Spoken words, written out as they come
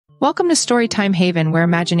Welcome to Storytime Haven, where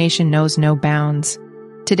imagination knows no bounds.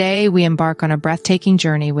 Today, we embark on a breathtaking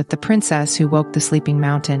journey with the princess who woke the sleeping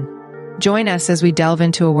mountain. Join us as we delve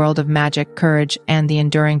into a world of magic, courage, and the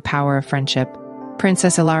enduring power of friendship.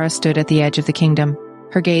 Princess Elara stood at the edge of the kingdom,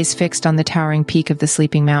 her gaze fixed on the towering peak of the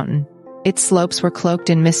sleeping mountain. Its slopes were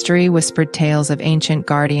cloaked in mystery, whispered tales of ancient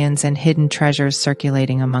guardians and hidden treasures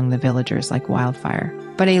circulating among the villagers like wildfire.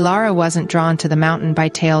 But Elara wasn't drawn to the mountain by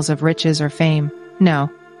tales of riches or fame.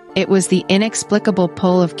 No. It was the inexplicable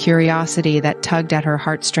pull of curiosity that tugged at her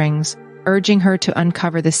heartstrings, urging her to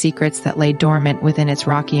uncover the secrets that lay dormant within its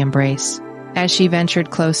rocky embrace. As she ventured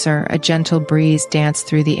closer, a gentle breeze danced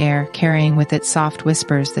through the air, carrying with it soft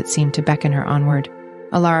whispers that seemed to beckon her onward.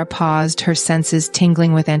 Elara paused, her senses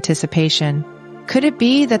tingling with anticipation. Could it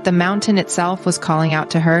be that the mountain itself was calling out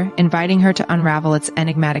to her, inviting her to unravel its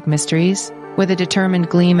enigmatic mysteries? With a determined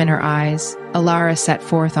gleam in her eyes, Elara set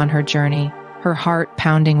forth on her journey, her heart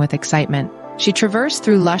pounding with excitement. She traversed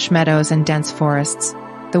through lush meadows and dense forests,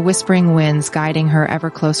 the whispering winds guiding her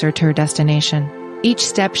ever closer to her destination. Each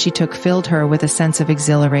step she took filled her with a sense of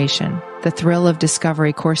exhilaration, the thrill of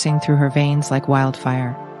discovery coursing through her veins like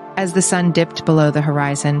wildfire. As the sun dipped below the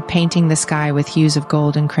horizon, painting the sky with hues of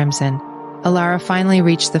gold and crimson, Elara finally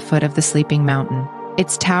reached the foot of the sleeping mountain.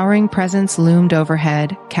 Its towering presence loomed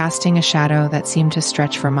overhead, casting a shadow that seemed to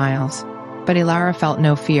stretch for miles. But Elara felt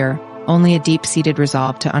no fear, only a deep-seated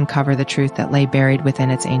resolve to uncover the truth that lay buried within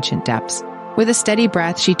its ancient depths. With a steady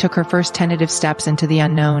breath, she took her first tentative steps into the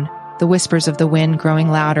unknown, the whispers of the wind growing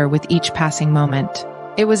louder with each passing moment.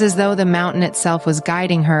 It was as though the mountain itself was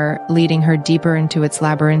guiding her, leading her deeper into its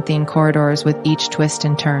labyrinthine corridors with each twist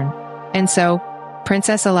and turn. And so,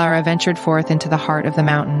 Princess Elara ventured forth into the heart of the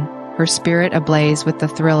mountain, her spirit ablaze with the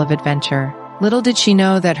thrill of adventure. Little did she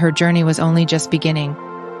know that her journey was only just beginning,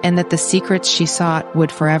 and that the secrets she sought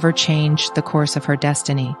would forever change the course of her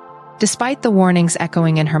destiny. Despite the warnings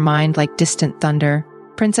echoing in her mind like distant thunder,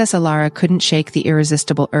 Princess Elara couldn't shake the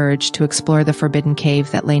irresistible urge to explore the forbidden cave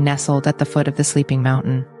that lay nestled at the foot of the sleeping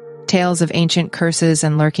mountain. Tales of ancient curses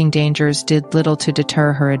and lurking dangers did little to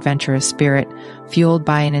deter her adventurous spirit, fueled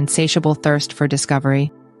by an insatiable thirst for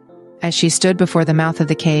discovery. As she stood before the mouth of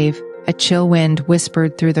the cave, a chill wind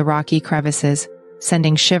whispered through the rocky crevices,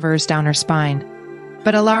 sending shivers down her spine.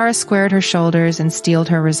 But Elara squared her shoulders and steeled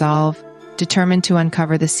her resolve, determined to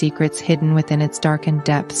uncover the secrets hidden within its darkened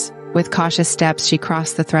depths. With cautious steps, she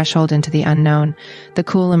crossed the threshold into the unknown, the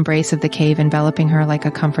cool embrace of the cave enveloping her like a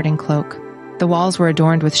comforting cloak. The walls were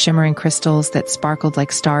adorned with shimmering crystals that sparkled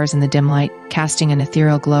like stars in the dim light, casting an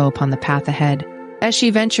ethereal glow upon the path ahead. As she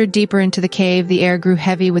ventured deeper into the cave, the air grew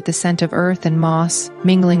heavy with the scent of earth and moss,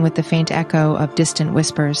 mingling with the faint echo of distant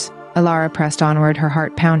whispers. Elara pressed onward, her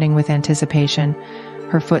heart pounding with anticipation,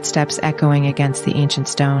 her footsteps echoing against the ancient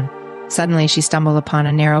stone. Suddenly, she stumbled upon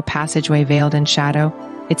a narrow passageway veiled in shadow,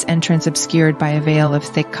 its entrance obscured by a veil of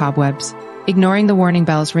thick cobwebs. Ignoring the warning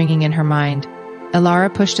bells ringing in her mind,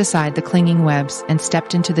 Elara pushed aside the clinging webs and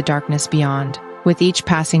stepped into the darkness beyond. With each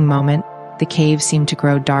passing moment, the cave seemed to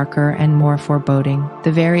grow darker and more foreboding,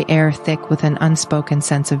 the very air thick with an unspoken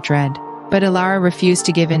sense of dread. But Elara refused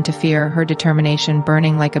to give in to fear, her determination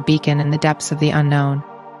burning like a beacon in the depths of the unknown.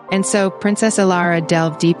 And so, Princess Elara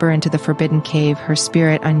delved deeper into the forbidden cave, her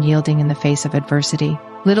spirit unyielding in the face of adversity.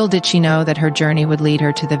 Little did she know that her journey would lead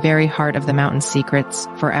her to the very heart of the mountain's secrets,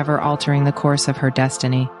 forever altering the course of her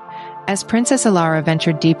destiny. As Princess Elara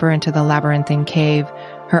ventured deeper into the labyrinthine cave,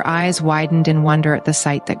 her eyes widened in wonder at the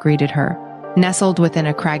sight that greeted her. Nestled within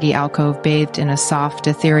a craggy alcove bathed in a soft,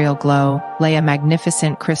 ethereal glow, lay a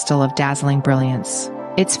magnificent crystal of dazzling brilliance.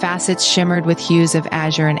 Its facets shimmered with hues of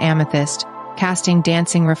azure and amethyst, casting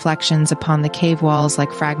dancing reflections upon the cave walls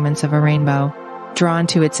like fragments of a rainbow. Drawn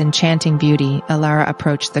to its enchanting beauty, Elara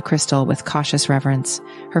approached the crystal with cautious reverence,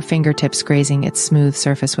 her fingertips grazing its smooth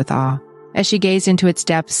surface with awe. As she gazed into its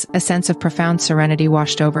depths, a sense of profound serenity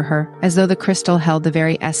washed over her, as though the crystal held the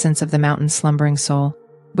very essence of the mountain's slumbering soul.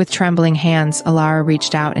 With trembling hands, Elara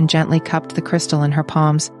reached out and gently cupped the crystal in her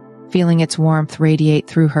palms, feeling its warmth radiate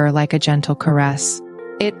through her like a gentle caress.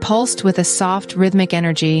 It pulsed with a soft, rhythmic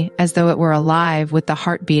energy, as though it were alive with the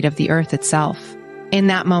heartbeat of the earth itself. In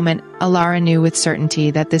that moment, Elara knew with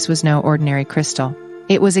certainty that this was no ordinary crystal.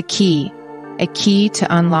 It was a key to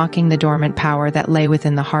unlocking the dormant power that lay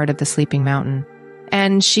within the heart of the sleeping mountain.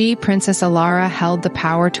 And she, Princess Elara, held the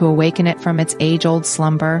power to awaken it from its age-old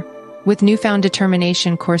slumber. With newfound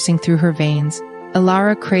determination coursing through her veins,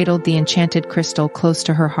 Elara cradled the enchanted crystal close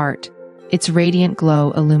to her heart, its radiant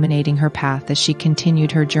glow illuminating her path as she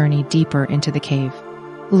continued her journey deeper into the cave.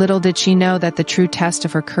 Little did she know that the true test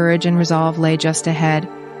of her courage and resolve lay just ahead,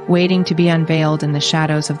 waiting to be unveiled in the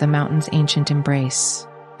shadows of the mountain's ancient embrace.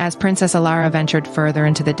 As Princess Elara ventured further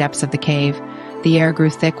into the depths of the cave, the air grew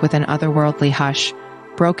thick with an otherworldly hush,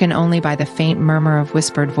 broken only by the faint murmur of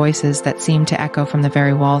whispered voices that seemed to echo from the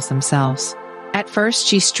very walls themselves. At first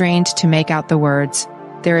she strained to make out the words,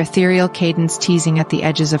 their ethereal cadence teasing at the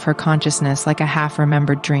edges of her consciousness like a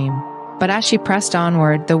half-remembered dream. But as she pressed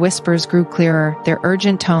onward, the whispers grew clearer, their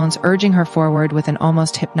urgent tones urging her forward with an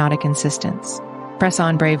almost hypnotic insistence. "Press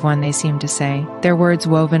on, brave one," they seemed to say, their words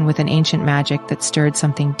woven with an ancient magic that stirred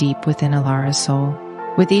something deep within Elara's soul.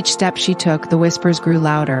 With each step she took, the whispers grew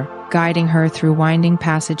louder, guiding her through winding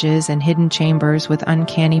passages and hidden chambers with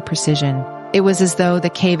uncanny precision. It was as though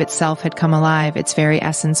the cave itself had come alive, its very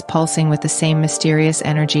essence pulsing with the same mysterious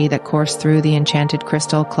energy that coursed through the enchanted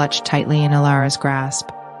crystal clutched tightly in Elara's grasp.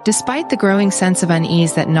 Despite the growing sense of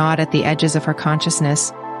unease that gnawed at the edges of her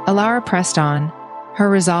consciousness, Elara pressed on, her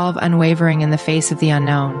resolve unwavering in the face of the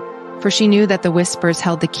unknown, for she knew that the whispers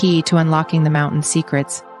held the key to unlocking the mountain's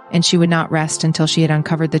secrets, and she would not rest until she had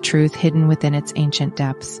uncovered the truth hidden within its ancient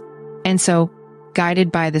depths. And so, guided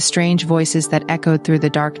by the strange voices that echoed through the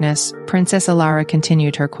darkness, Princess Elara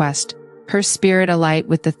continued her quest, her spirit alight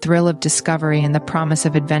with the thrill of discovery and the promise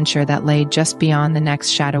of adventure that lay just beyond the next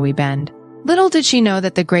shadowy bend. Little did she know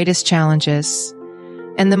that the greatest challenges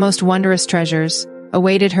and the most wondrous treasures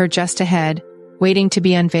awaited her just ahead, waiting to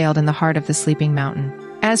be unveiled in the heart of the sleeping mountain.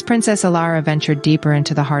 As Princess Elara ventured deeper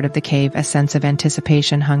into the heart of the cave, a sense of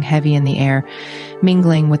anticipation hung heavy in the air,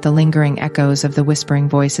 mingling with the lingering echoes of the whispering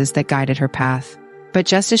voices that guided her path. But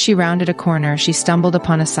just as she rounded a corner, she stumbled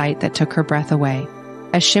upon a sight that took her breath away.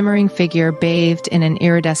 A shimmering figure bathed in an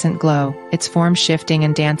iridescent glow, its form shifting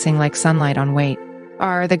and dancing like sunlight on weight.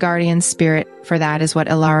 The guardian spirit, for that is what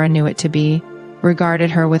Elara knew it to be, regarded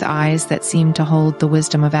her with eyes that seemed to hold the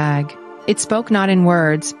wisdom of Ag. It spoke not in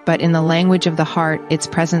words, but in the language of the heart, its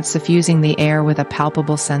presence suffusing the air with a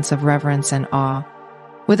palpable sense of reverence and awe.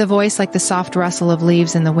 With a voice like the soft rustle of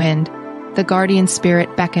leaves in the wind, the guardian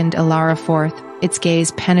spirit beckoned Elara forth, its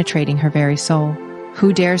gaze penetrating her very soul.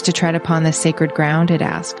 "Who dares to tread upon this sacred ground?" it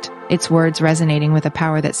asked, its words resonating with a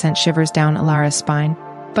power that sent shivers down Elara's spine.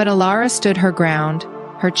 But Elara stood her ground,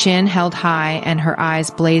 her chin held high and her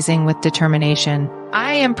eyes blazing with determination.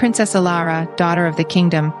 "I am Princess Elara, daughter of the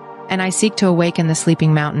kingdom, and I seek to awaken the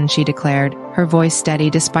sleeping mountain," she declared, her voice steady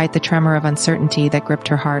despite the tremor of uncertainty that gripped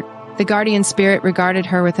her heart. The guardian spirit regarded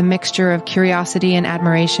her with a mixture of curiosity and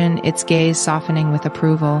admiration, its gaze softening with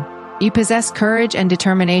approval. "You possess courage and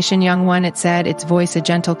determination, young one," it said, its voice a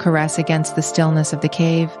gentle caress against the stillness of the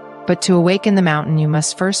cave. "But to awaken the mountain, you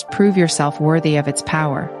must first prove yourself worthy of its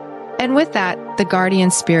power." And with that, the guardian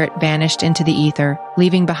spirit vanished into the ether,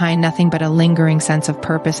 leaving behind nothing but a lingering sense of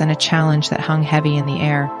purpose and a challenge that hung heavy in the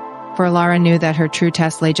air. For Elara knew that her true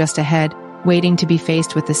test lay just ahead, waiting to be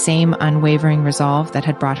faced with the same unwavering resolve that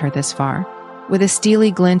had brought her this far. With a steely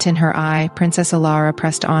glint in her eye, Princess Elara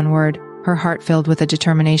pressed onward, her heart filled with a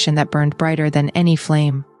determination that burned brighter than any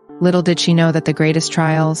flame. Little did she know that the greatest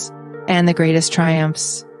trials and the greatest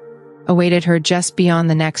triumphs awaited her just beyond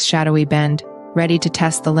the next shadowy bend, ready to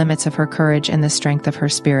test the limits of her courage and the strength of her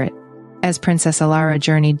spirit. As Princess Elara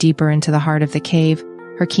journeyed deeper into the heart of the cave,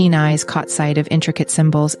 her keen eyes caught sight of intricate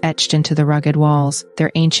symbols etched into the rugged walls,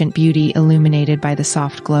 their ancient beauty illuminated by the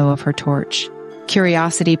soft glow of her torch.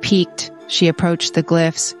 Curiosity piqued, she approached the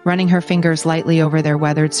glyphs, running her fingers lightly over their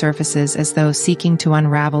weathered surfaces as though seeking to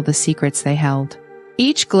unravel the secrets they held.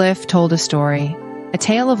 Each glyph told a story, a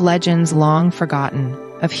tale of legends long forgotten,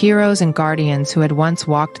 of heroes and guardians who had once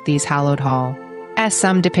walked these hallowed halls. As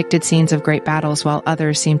some depicted scenes of great battles, while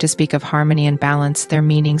others seemed to speak of harmony and balance, their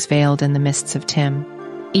meanings veiled in the mists of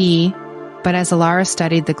But as Elara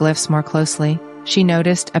studied the glyphs more closely, she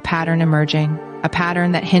noticed a pattern emerging, a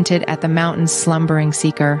pattern that hinted at the mountain's slumbering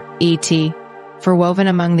seeker, For woven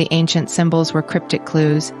among the ancient symbols were cryptic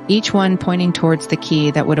clues, each one pointing towards the key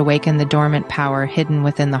that would awaken the dormant power hidden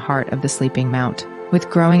within the heart of the sleeping mount. With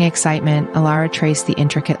growing excitement, Elara traced the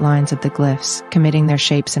intricate lines of the glyphs, committing their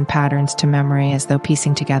shapes and patterns to memory as though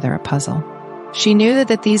piecing together a puzzle. She knew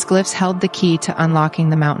that these glyphs held the key to unlocking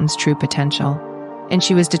the mountain's true potential, and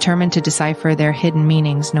she was determined to decipher their hidden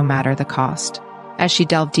meanings no matter the cost. As she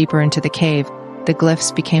delved deeper into the cave, the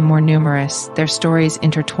glyphs became more numerous, their stories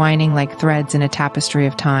intertwining like threads in a tapestry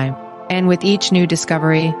of time. And with each new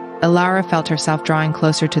discovery, Elara felt herself drawing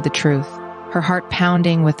closer to the truth, her heart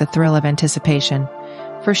pounding with the thrill of anticipation.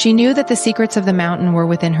 For she knew that the secrets of the mountain were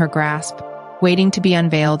within her grasp, waiting to be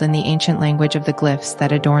unveiled in the ancient language of the glyphs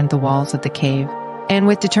that adorned the walls of the cave. And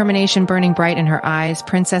with determination burning bright in her eyes,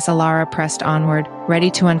 Princess Elara pressed onward, ready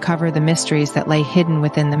to uncover the mysteries that lay hidden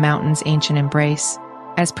within the mountain's ancient embrace.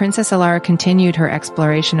 As Princess Elara continued her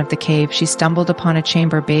exploration of the cave, she stumbled upon a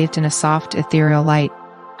chamber bathed in a soft, ethereal light.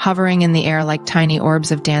 Hovering in the air like tiny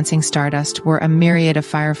orbs of dancing stardust were a myriad of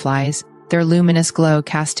fireflies, their luminous glow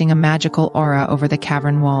casting a magical aura over the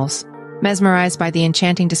cavern walls. Mesmerized by the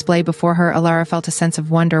enchanting display before her, Elara felt a sense of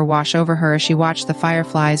wonder wash over her as she watched the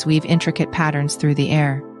fireflies weave intricate patterns through the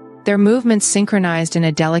air. Their movements synchronized in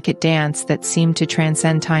a delicate dance that seemed to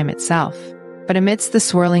transcend time itself. But amidst the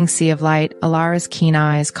swirling sea of light, Elara's keen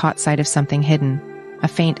eyes caught sight of something hidden. A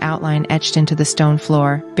faint outline etched into the stone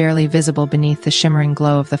floor, barely visible beneath the shimmering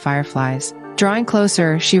glow of the fireflies. Drawing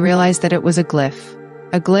closer, she realized that it was a glyph.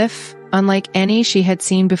 A glyph unlike any she had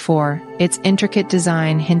seen before, its intricate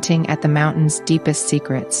design hinting at the mountain's deepest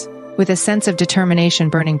secrets. With a sense of determination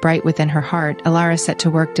burning bright within her heart, Elara set to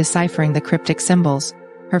work deciphering the cryptic symbols,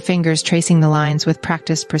 her fingers tracing the lines with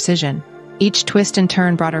practiced precision. Each twist and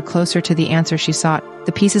turn brought her closer to the answer she sought,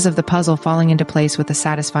 the pieces of the puzzle falling into place with a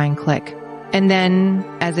satisfying click. And then,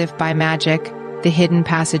 as if by magic, the hidden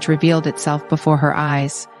passage revealed itself before her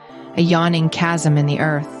eyes, a yawning chasm in the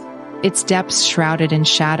earth, its depths shrouded in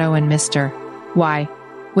shadow and mystery. Why?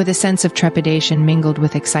 With a sense of trepidation mingled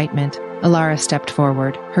with excitement, Elara stepped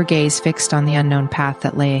forward, her gaze fixed on the unknown path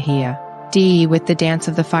that lay ahead. With the dance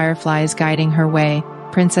of the fireflies guiding her way,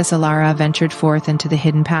 Princess Elara ventured forth into the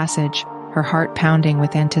hidden passage, her heart pounding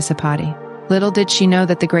with anticipation. Little did she know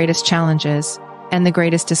that the greatest challenges, and the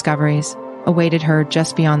greatest discoveries, awaited her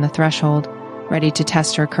just beyond the threshold, ready to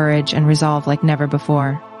test her courage and resolve like never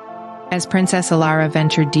before. As Princess Elara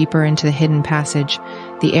ventured deeper into the hidden passage,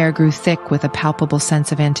 the air grew thick with a palpable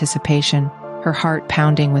sense of anticipation, her heart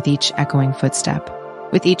pounding with each echoing footstep.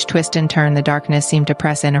 With each twist and turn, the darkness seemed to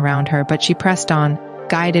press in around her, but she pressed on,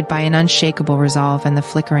 guided by an unshakable resolve and the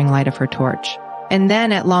flickering light of her torch. And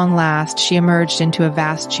then, at long last, she emerged into a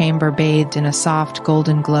vast chamber bathed in a soft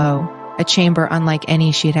golden glow, a chamber unlike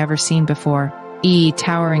any she had ever seen before.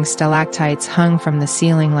 Towering stalactites hung from the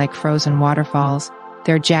ceiling like frozen waterfalls,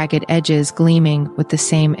 their jagged edges gleaming with the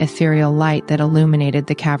same ethereal light that illuminated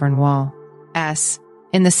the cavern wall.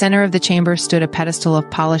 In the center of the chamber stood a pedestal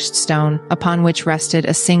of polished stone, upon which rested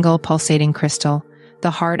a single pulsating crystal,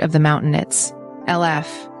 the heart of the mountain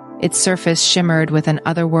its surface shimmered with an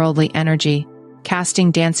otherworldly energy,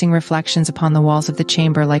 casting dancing reflections upon the walls of the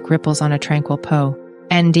chamber like ripples on a tranquil pool.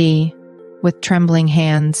 With trembling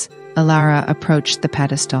hands, Elara approached the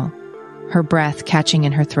pedestal, her breath catching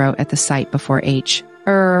in her throat at the sight before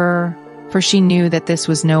for she knew that this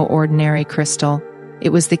was no ordinary crystal. It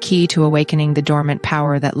was the key to awakening the dormant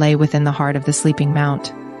power that lay within the heart of the sleeping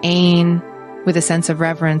mount. With a sense of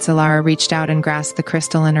reverence, Elara reached out and grasped the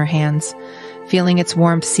crystal in her hands, feeling its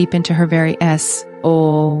warmth seep into her very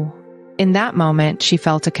soul. In that moment, she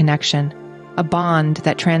felt a connection, a bond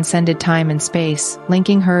that transcended time and space,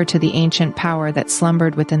 linking her to the ancient power that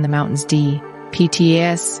slumbered within the mountain's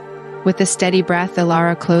depths. With a steady breath,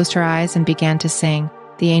 Elara closed her eyes and began to sing,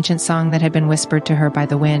 the ancient song that had been whispered to her by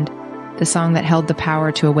the wind, the song that held the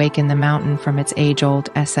power to awaken the mountain from its age-old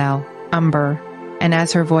umber. And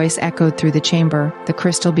as her voice echoed through the chamber, the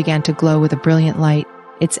crystal began to glow with a brilliant light,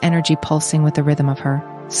 its energy pulsing with the rhythm of her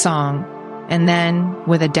song. And then,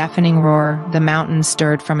 with a deafening roar, the mountain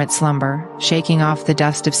stirred from its slumber, shaking off the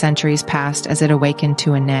dust of centuries past as it awakened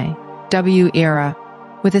to a new era.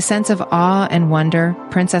 With a sense of awe and wonder,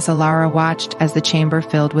 Princess Elara watched as the chamber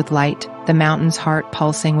filled with light, the mountain's heart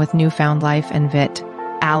pulsing with newfound life and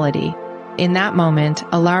vitality. In that moment,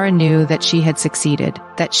 Elara knew that she had succeeded,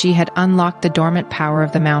 that she had unlocked the dormant power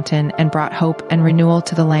of the mountain and brought hope and renewal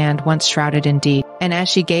to the land once shrouded in deep. And as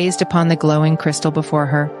she gazed upon the glowing crystal before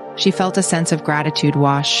her, she felt a sense of gratitude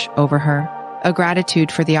wash over her, a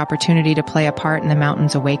gratitude for the opportunity to play a part in the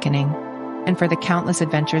mountain's awakening, and for the countless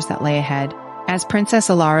adventures that lay ahead. As Princess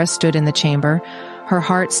Elara stood in the chamber, her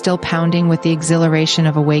heart still pounding with the exhilaration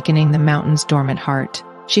of awakening the mountain's dormant heart,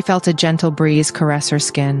 she felt a gentle breeze caress her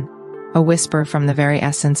skin, a whisper from the very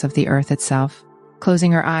essence of the earth itself.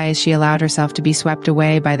 Closing her eyes, she allowed herself to be swept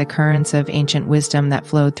away by the currents of ancient wisdom that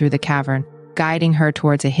flowed through the cavern, guiding her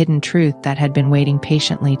towards a hidden truth that had been waiting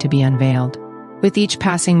patiently to be unveiled. With each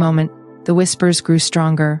passing moment, the whispers grew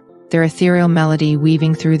stronger, their ethereal melody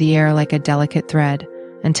weaving through the air like a delicate thread,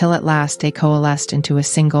 until at last they coalesced into a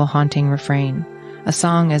single haunting refrain, a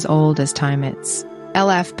song as old as time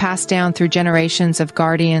itself, passed down through generations of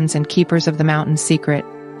guardians and keepers of the mountain's secret.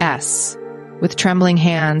 With trembling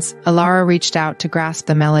hands, Elara reached out to grasp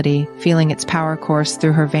the melody, feeling its power course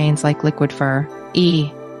through her veins like liquid fur.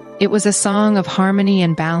 It was a song of harmony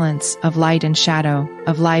and balance, of light and shadow,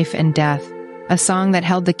 of life and death, a song that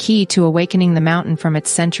held the key to awakening the mountain from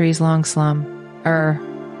its centuries-long slumber.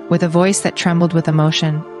 With a voice that trembled with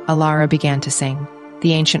emotion, Elara began to sing,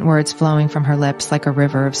 the ancient words flowing from her lips like a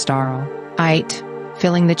river of sorrow.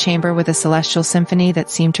 filling the chamber with a celestial symphony that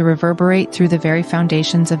seemed to reverberate through the very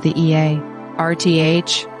foundations of the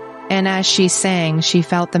RTH. And as she sang, she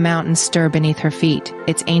felt the mountain stir beneath her feet,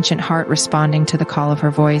 its ancient heart responding to the call of her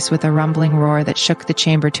voice with a rumbling roar that shook the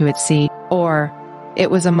chamber to its seat. Or, it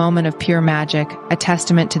was a moment of pure magic, a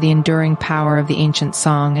testament to the enduring power of the ancient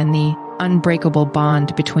song and the unbreakable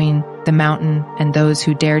bond between the mountain and those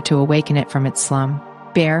who dared to awaken it from its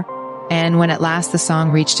slumber. And when at last the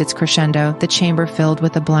song reached its crescendo, the chamber filled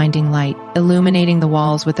with a blinding light, illuminating the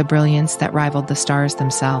walls with a brilliance that rivaled the stars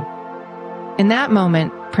themselves. In that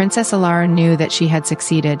moment, Princess Elara knew that she had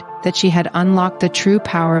succeeded, that she had unlocked the true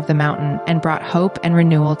power of the mountain and brought hope and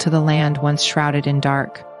renewal to the land once shrouded in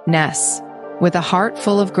darkness. With a heart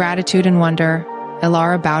full of gratitude and wonder,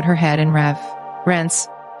 Elara bowed her head in reverence,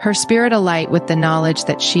 her spirit alight with the knowledge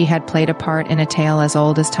that she had played a part in a tale as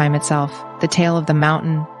old as time itself, the tale of the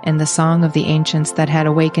mountain and the song of the ancients that had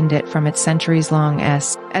awakened it from its centuries-long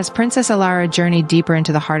S. As Princess Elara journeyed deeper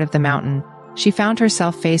into the heart of the mountain, she found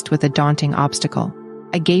herself faced with a daunting obstacle,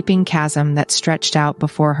 a gaping chasm that stretched out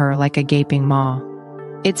before her like a gaping maw.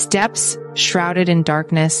 Its depths shrouded in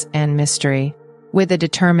darkness and mystery. With a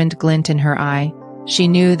determined glint in her eye, she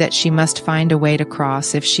knew that she must find a way to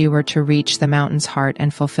cross if she were to reach the mountain's heart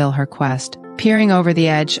and fulfill her quest. Peering over the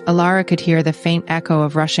edge, Elara could hear the faint echo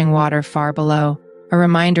of rushing water far below, a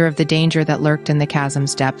reminder of the danger that lurked in the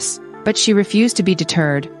chasm's depths. But she refused to be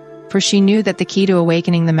deterred, for she knew that the key to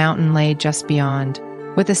awakening the mountain lay just beyond.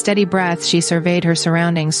 With a steady breath, she surveyed her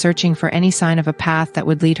surroundings, searching for any sign of a path that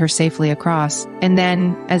would lead her safely across. And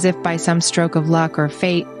then, as if by some stroke of luck or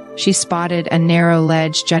fate, she spotted a narrow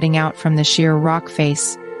ledge jutting out from the sheer rock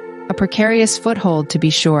face. A precarious foothold, to be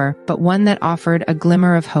sure, but one that offered a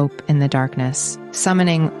glimmer of hope in the darkness.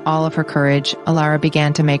 Summoning all of her courage, Elara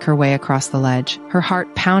began to make her way across the ledge, her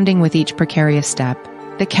heart pounding with each precarious step.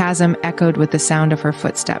 The chasm echoed with the sound of her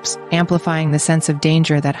footsteps, amplifying the sense of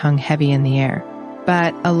danger that hung heavy in the air.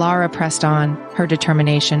 But Elara pressed on, her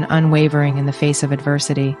determination unwavering in the face of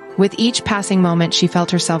adversity. With each passing moment, she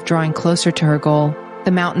felt herself drawing closer to her goal,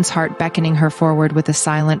 the mountain's heart beckoning her forward with a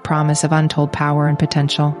silent promise of untold power and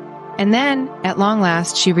potential. And then, at long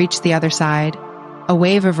last, she reached the other side, a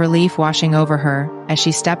wave of relief washing over her as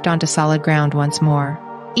she stepped onto solid ground once more.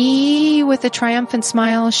 With a triumphant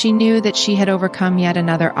smile, she knew that she had overcome yet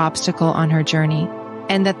another obstacle on her journey,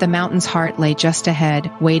 and that the mountain's heart lay just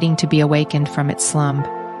ahead, waiting to be awakened from its slumber.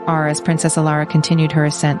 As Princess Elara continued her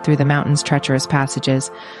ascent through the mountain's treacherous passages,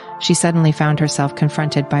 she suddenly found herself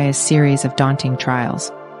confronted by a series of daunting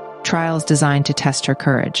trials. Trials designed to test her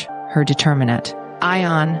courage, her determinate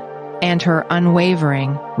ion, and her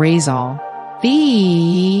unwavering resolve.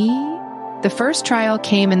 The first trial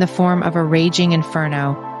came in the form of a raging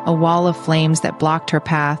inferno, a wall of flames that blocked her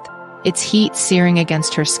path, its heat searing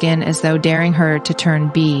against her skin as though daring her to turn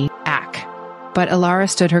back. But Elara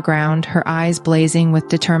stood her ground, her eyes blazing with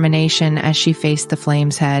determination as she faced the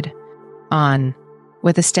flames head on.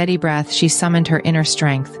 With a steady breath, she summoned her inner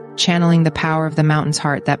strength, channeling the power of the mountain's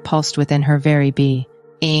heart that pulsed within her very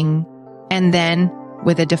being. And then,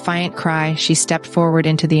 with a defiant cry, she stepped forward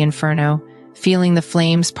into the inferno, feeling the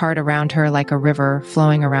flames part around her like a river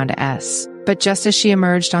flowing around a S. But just as she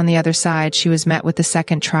emerged on the other side, she was met with the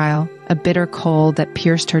second trial, a bitter cold that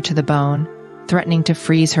pierced her to the bone, threatening to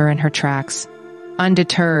freeze her in her tracks.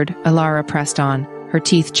 Undeterred, Elara pressed on, her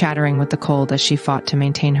teeth chattering with the cold as she fought to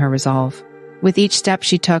maintain her resolve. With each step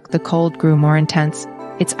she took, the cold grew more intense,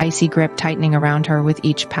 its icy grip tightening around her with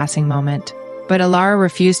each passing moment. But Elara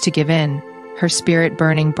refused to give in, her spirit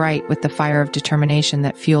burning bright with the fire of determination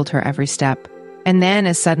that fueled her every step. And then,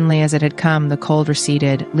 as suddenly as it had come, the cold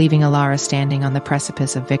receded, leaving Elara standing on the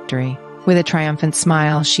precipice of victory. With a triumphant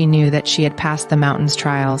smile, she knew that she had passed the mountain's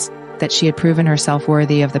trials, that she had proven herself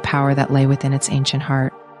worthy of the power that lay within its ancient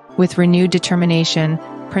heart. With renewed determination,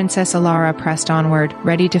 Princess Elara pressed onward,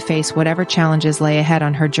 ready to face whatever challenges lay ahead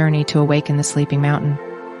on her journey to awaken the sleeping mountain.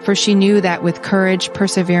 For she knew that with courage,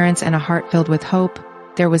 perseverance, and a heart filled with hope,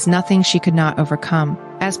 there was nothing she could not overcome.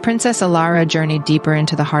 As Princess Elara journeyed deeper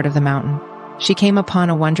into the heart of the mountain, she came upon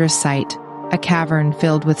a wondrous sight, a cavern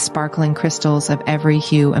filled with sparkling crystals of every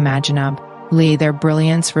hue imaginable, their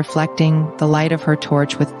brilliance reflecting the light of her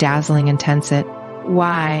torch with dazzling intensity.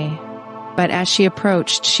 But as she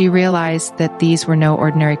approached, she realized that these were no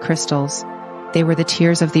ordinary crystals. They were the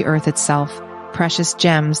tears of the earth itself, precious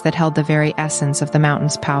gems that held the very essence of the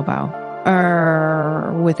mountain's power.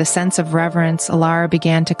 With a sense of reverence, Elara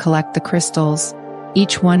began to collect the crystals,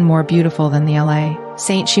 each one more beautiful than the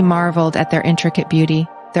Saint. She marveled at their intricate beauty,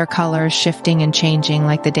 their colors shifting and changing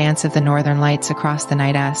like the dance of the northern lights across the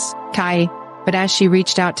night sky. But as she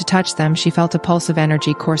reached out to touch them, she felt a pulse of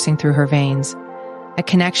energy coursing through her veins. a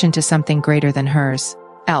connection to something greater than hers.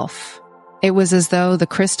 Elf. It was as though the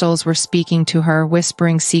crystals were speaking to her,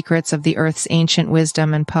 whispering secrets of the earth's ancient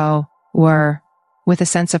wisdom and power. With a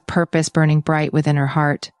sense of purpose burning bright within her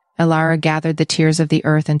heart, Elara gathered the tears of the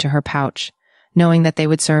earth into her pouch, knowing that they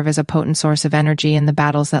would serve as a potent source of energy in the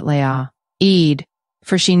battles that lay ahead.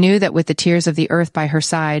 For she knew that with the tears of the earth by her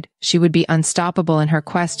side, she would be unstoppable in her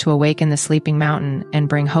quest to awaken the sleeping mountain and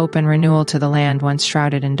bring hope and renewal to the land once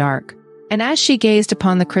shrouded in dark. And as she gazed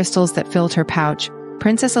upon the crystals that filled her pouch,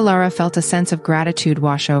 Princess Elara felt a sense of gratitude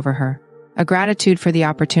wash over her, a gratitude for the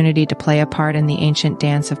opportunity to play a part in the ancient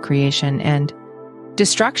dance of creation and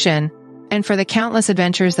destruction, and for the countless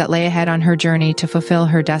adventures that lay ahead on her journey to fulfill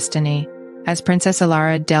her destiny. As Princess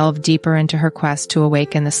Elara delved deeper into her quest to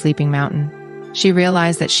awaken the sleeping mountain, she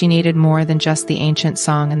realized that she needed more than just the ancient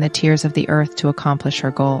song and the tears of the earth to accomplish her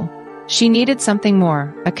goal. She needed something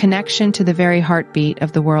more, a connection to the very heartbeat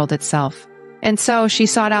of the world itself. And so she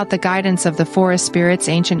sought out the guidance of the forest spirits,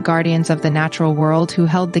 ancient guardians of the natural world who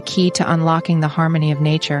held the key to unlocking the harmony of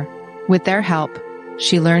nature. With their help,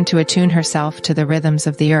 she learned to attune herself to the rhythms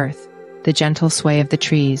of the earth, the gentle sway of the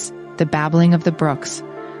trees, the babbling of the brooks,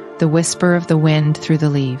 the whisper of the wind through the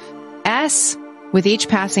leaves. With each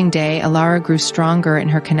passing day, Elara grew stronger in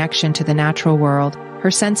her connection to the natural world,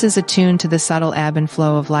 her senses attuned to the subtle ebb and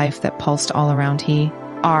flow of life that pulsed all around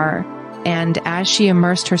her. And as she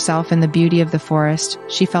immersed herself in the beauty of the forest,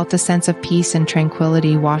 she felt a sense of peace and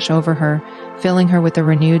tranquility wash over her, filling her with a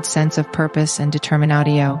renewed sense of purpose and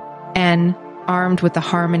determinatio. And, armed with the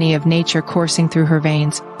harmony of nature coursing through her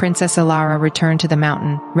veins, Princess Elara returned to the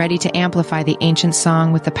mountain, ready to amplify the ancient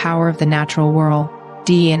song with the power of the natural world.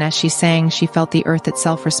 And as she sang, she felt the earth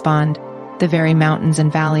itself respond, the very mountains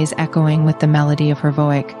and valleys echoing with the melody of her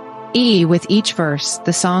voice. With each verse,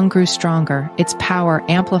 the song grew stronger, its power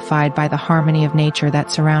amplified by the harmony of nature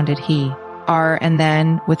that surrounded her. And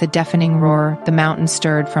then, with a deafening roar, the mountain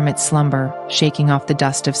stirred from its slumber, shaking off the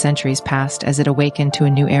dust of centuries past as it awakened to a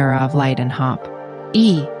new era of light and hope.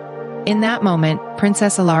 In that moment,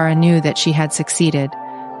 Princess Elara knew that she had succeeded,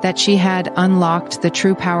 that she had unlocked the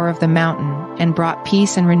true power of the mountain and brought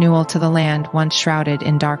peace and renewal to the land once shrouded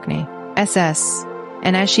in darkness.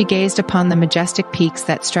 And as she gazed upon the majestic peaks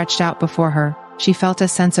that stretched out before her, she felt a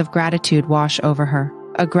sense of gratitude wash over her,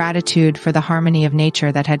 a gratitude for the harmony of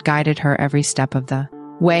nature that had guided her every step of the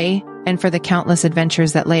way, and for the countless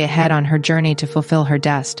adventures that lay ahead on her journey to fulfill her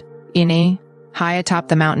destiny. High atop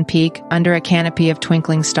the mountain peak, under a canopy of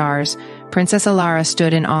twinkling stars, Princess Elara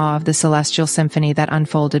stood in awe of the celestial symphony that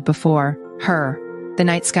unfolded before her. The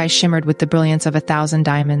night sky shimmered with the brilliance of 1,000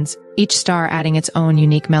 diamonds, each star adding its own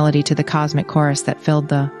unique melody to the cosmic chorus that filled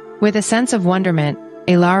the. With a sense of wonderment,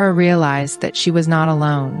 Elara realized that she was not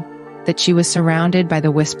alone, that she was surrounded by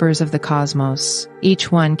the whispers of the cosmos, each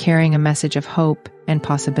one carrying a message of hope and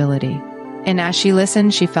possibility. And as she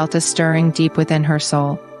listened, she felt a stirring deep within her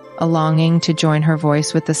soul, a longing to join her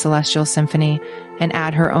voice with the celestial symphony and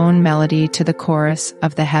add her own melody to the chorus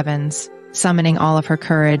of the heavens. Summoning all of her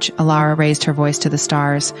courage, Elara raised her voice to the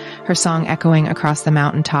stars, her song echoing across the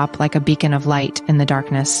mountaintop like a beacon of light in the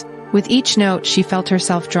darkness. With each note, she felt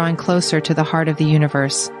herself drawing closer to the heart of the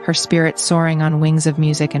universe, her spirit soaring on wings of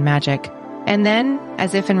music and magic. And then,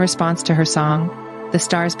 as if in response to her song, the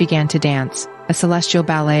stars began to dance, a celestial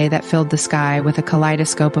ballet that filled the sky with a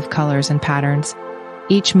kaleidoscope of colors and patterns,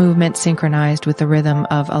 each movement synchronized with the rhythm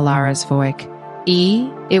of Elara's voice.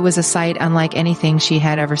 It was a sight unlike anything she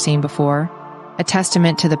had ever seen before, a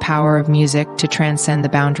testament to the power of music to transcend the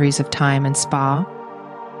boundaries of time and space.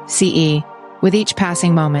 With each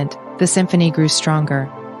passing moment, the symphony grew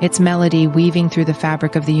stronger, its melody weaving through the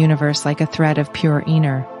fabric of the universe like a thread of pure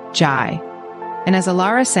energy. And as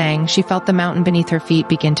Elara sang, she felt the mountain beneath her feet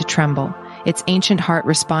begin to tremble, its ancient heart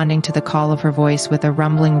responding to the call of her voice with a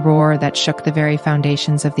rumbling roar that shook the very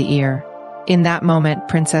foundations of the earth. In that moment,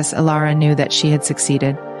 Princess Elara knew that she had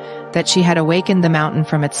succeeded, that she had awakened the mountain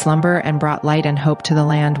from its slumber and brought light and hope to the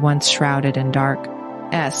land once shrouded in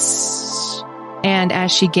darkness. And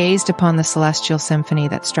as she gazed upon the celestial symphony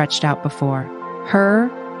that stretched out before her,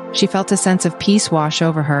 she felt a sense of peace wash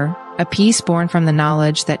over her, a peace born from the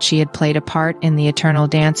knowledge that she had played a part in the eternal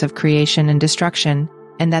dance of creation and destruction,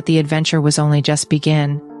 and that the adventure was only just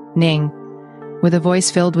beginning. With a voice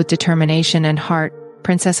filled with determination and heart,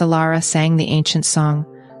 Princess Elara sang the ancient song,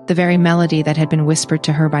 the very melody that had been whispered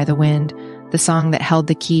to her by the wind, the song that held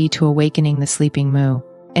the key to awakening the sleeping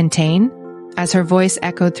mountain. As her voice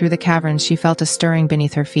echoed through the caverns, she felt a stirring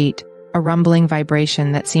beneath her feet, a rumbling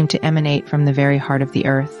vibration that seemed to emanate from the very heart of the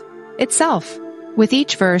earth itself. With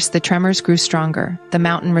each verse, the tremors grew stronger, the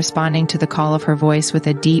mountain responding to the call of her voice with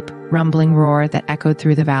a deep, rumbling roar that echoed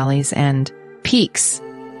through the valleys and peaks.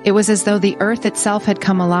 It was as though the earth itself had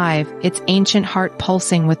come alive, its ancient heart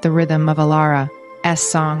pulsing with the rhythm of Elara's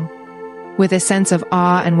song. With a sense of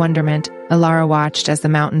awe and wonderment, Elara watched as the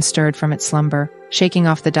mountain stirred from its slumber, shaking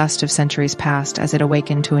off the dust of centuries past as it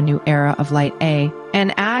awakened to a new era of light.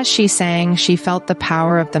 And as she sang, she felt the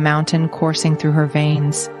power of the mountain coursing through her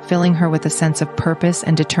veins, filling her with a sense of purpose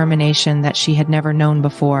and determination that she had never known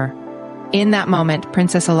before. In that moment,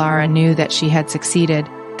 Princess Elara knew that she had succeeded,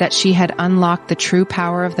 that she had unlocked the true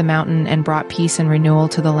power of the mountain and brought peace and renewal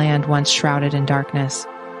to the land once shrouded in darkness.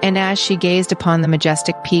 And as she gazed upon the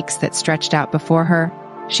majestic peaks that stretched out before her,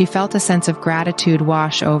 she felt a sense of gratitude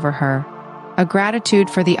wash over her. A gratitude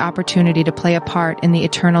for the opportunity to play a part in the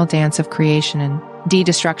eternal dance of creation and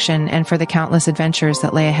destruction, and for the countless adventures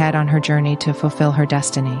that lay ahead on her journey to fulfill her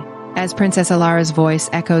destiny. As Princess Elara's voice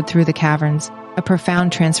echoed through the caverns, a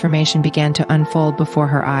profound transformation began to unfold before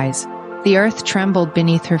her eyes. The earth trembled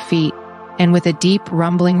beneath her feet, and with a deep,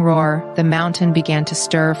 rumbling roar, the mountain began to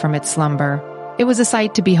stir from its slumber. It was a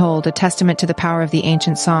sight to behold, a testament to the power of the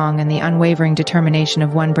ancient song and the unwavering determination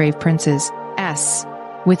of one brave princess.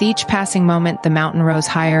 With each passing moment, the mountain rose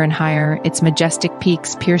higher and higher, its majestic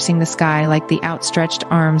peaks piercing the sky like the outstretched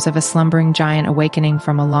arms of a slumbering giant awakening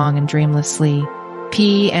from a long and dreamless sleep.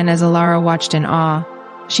 And as Elara watched in awe,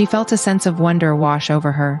 she felt a sense of wonder wash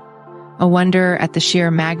over her. A wonder at the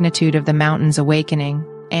sheer magnitude of the mountain's awakening,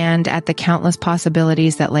 and at the countless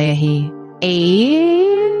possibilities that lay ahead.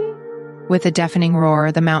 With a deafening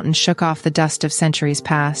roar, the mountain shook off the dust of centuries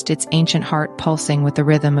past, its ancient heart pulsing with the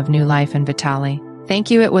rhythm of new life and vitality.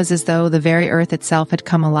 Thank you. It was as though the very earth itself had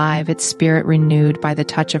come alive, its spirit renewed by the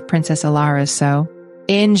touch of Princess Elara's soul.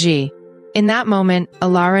 In that moment,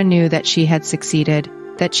 Elara knew that she had succeeded,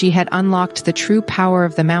 that she had unlocked the true power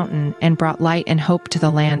of the mountain and brought light and hope to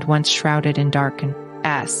the land once shrouded in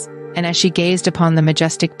darkness. And as she gazed upon the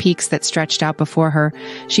majestic peaks that stretched out before her,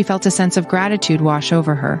 she felt a sense of gratitude wash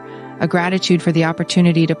over her, a gratitude for the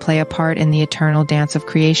opportunity to play a part in the eternal dance of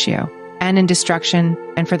creation and in destruction,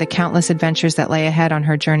 and for the countless adventures that lay ahead on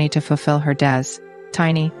her journey to fulfill her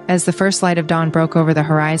destiny. As the first light of dawn broke over the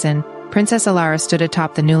horizon, Princess Elara stood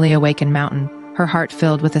atop the newly awakened mountain, her heart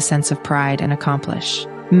filled with a sense of pride and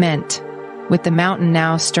accomplishment. With the mountain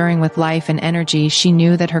now stirring with life and energy, she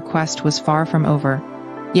knew that her quest was far from over.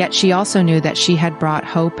 Yet she also knew that she had brought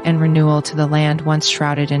hope and renewal to the land once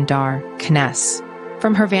shrouded in darkness.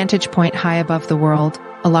 From her vantage point high above the world,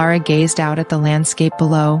 Elara gazed out at the landscape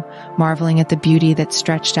below, marveling at the beauty that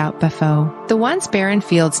stretched out before. The once barren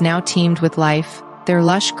fields now teemed with life, their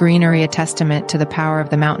lush greenery a testament to the power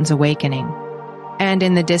of the mountain's awakening. And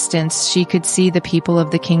in the distance, she could see the people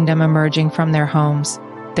of the kingdom emerging from their homes,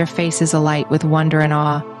 their faces alight with wonder and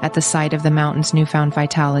awe at the sight of the mountain's newfound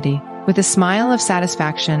vitality. With a smile of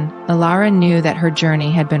satisfaction, Elara knew that her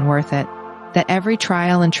journey had been worth it, that every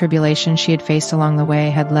trial and tribulation she had faced along the way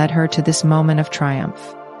had led her to this moment of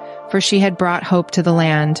triumph. For she had brought hope to the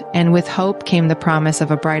land, and with hope came the promise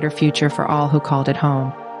of a brighter future for all who called it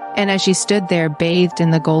home. And as she stood there bathed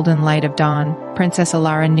in the golden light of dawn, Princess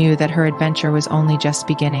Elara knew that her adventure was only just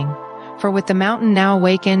beginning. For with the mountain now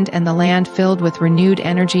awakened and the land filled with renewed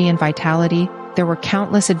energy and vitality, there were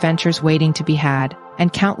countless adventures waiting to be had,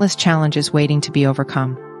 and countless challenges waiting to be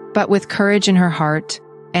overcome. But with courage in her heart,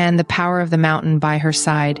 and the power of the mountain by her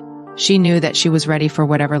side, she knew that she was ready for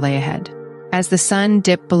whatever lay ahead. As the sun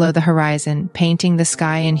dipped below the horizon, painting the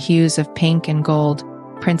sky in hues of pink and gold,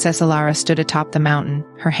 Princess Elara stood atop the mountain,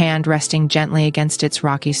 her hand resting gently against its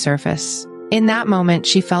rocky surface. In that moment,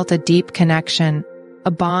 she felt a deep connection,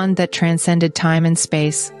 a bond that transcended time and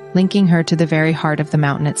space, linking her to the very heart of the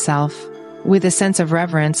mountain itself. With a sense of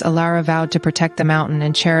reverence, Elara vowed to protect the mountain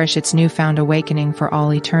and cherish its newfound awakening for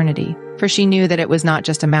all eternity. For she knew that it was not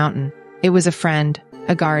just a mountain. It was a friend,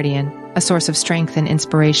 a guardian, a source of strength and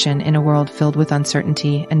inspiration in a world filled with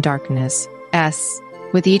uncertainty and darkness.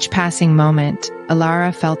 With each passing moment,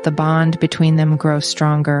 Elara felt the bond between them grow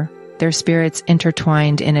stronger, their spirits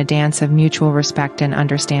intertwined in a dance of mutual respect and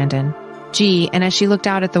understanding. And as she looked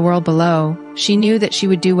out at the world below, she knew that she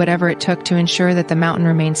would do whatever it took to ensure that the mountain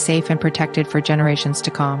remained safe and protected for generations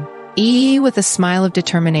to come. With a smile of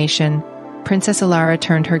determination, Princess Elara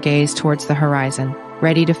turned her gaze towards the horizon,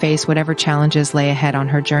 ready to face whatever challenges lay ahead on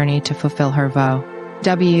her journey to fulfill her vow.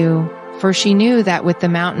 For she knew that with the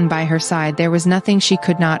mountain by her side, there was nothing she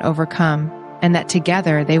could not overcome, and that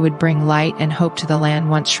together they would bring light and hope to the land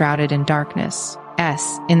once shrouded in darkness.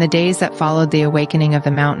 In the days that followed the awakening of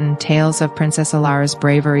the mountain, tales of Princess Elara's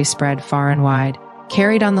bravery spread far and wide,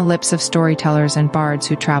 carried on the lips of storytellers and bards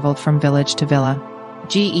who traveled from village to villa,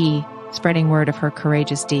 spreading word of her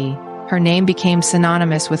courageous deed, Her name became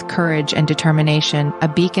synonymous with courage and determination, a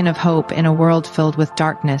beacon of hope in a world filled with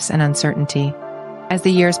darkness and uncertainty. As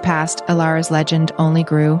the years passed, Elara's legend only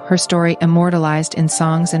grew, her story immortalized in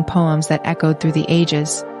songs and poems that echoed through the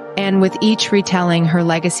ages. And with each retelling, her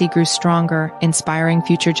legacy grew stronger, inspiring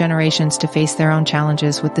future generations to face their own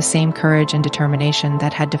challenges with the same courage and determination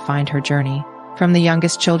that had defined her journey. From the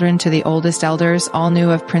youngest children to the oldest elders, all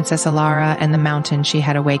knew of Princess Elara and the mountain she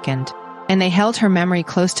had awakened. And they held her memory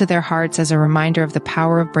close to their hearts as a reminder of the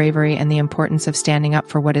power of bravery and the importance of standing up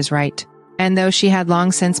for what is right. And though she had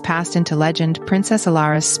long since passed into legend, Princess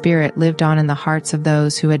Elara's spirit lived on in the hearts of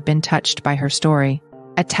those who had been touched by her story.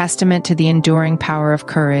 A testament to the enduring power of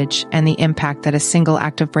courage and the impact that a single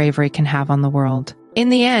act of bravery can have on the world. In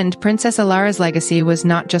the end, Princess Elara's legacy was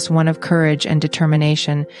not just one of courage and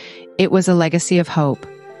determination, it was a legacy of hope,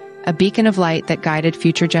 a beacon of light that guided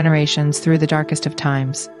future generations through the darkest of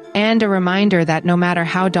times, and a reminder that no matter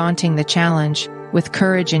how daunting the challenge, with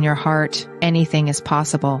courage in your heart, anything is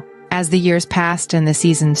possible. As the years passed and the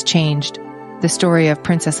seasons changed, the story of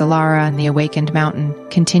Princess Elara and the awakened mountain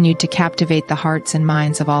continued to captivate the hearts and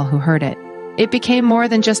minds of all who heard it. It became more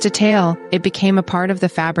than just a tale, it became a part of the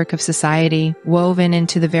fabric of society, woven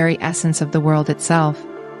into the very essence of the world itself.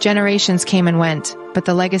 Generations came and went, but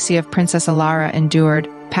the legacy of Princess Elara endured,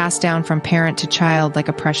 passed down from parent to child like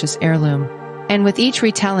a precious heirloom. And with each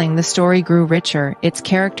retelling, the story grew richer, its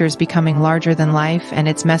characters becoming larger than life and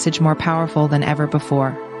its message more powerful than ever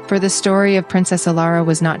before. For the story of Princess Elara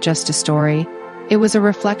was not just a story, it was a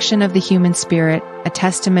reflection of the human spirit, a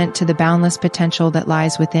testament to the boundless potential that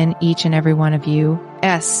lies within each and every one of you.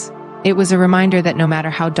 It was a reminder that no matter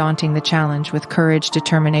how daunting the challenge, with courage,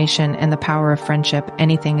 determination, and the power of friendship,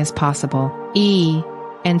 anything is possible.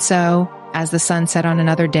 And so, as the sun set on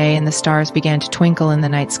another day and the stars began to twinkle in the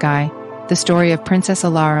night sky, the story of Princess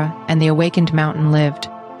Elara and the awakened mountain lived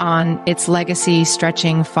on, its legacy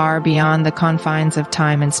stretching far beyond the confines of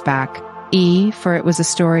time and space. For it was a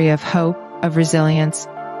story of hope, of resilience,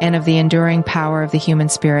 and of the enduring power of the human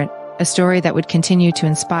spirit, a story that would continue to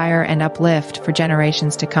inspire and uplift for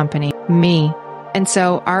generations to accompany me. And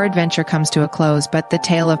so our adventure comes to a close, but the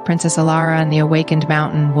tale of Princess Elara and the awakened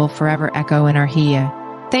mountain will forever echo in our Hia.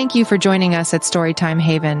 Thank you for joining us at Storytime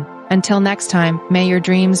Haven. Until next time, may your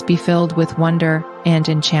dreams be filled with wonder and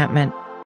enchantment.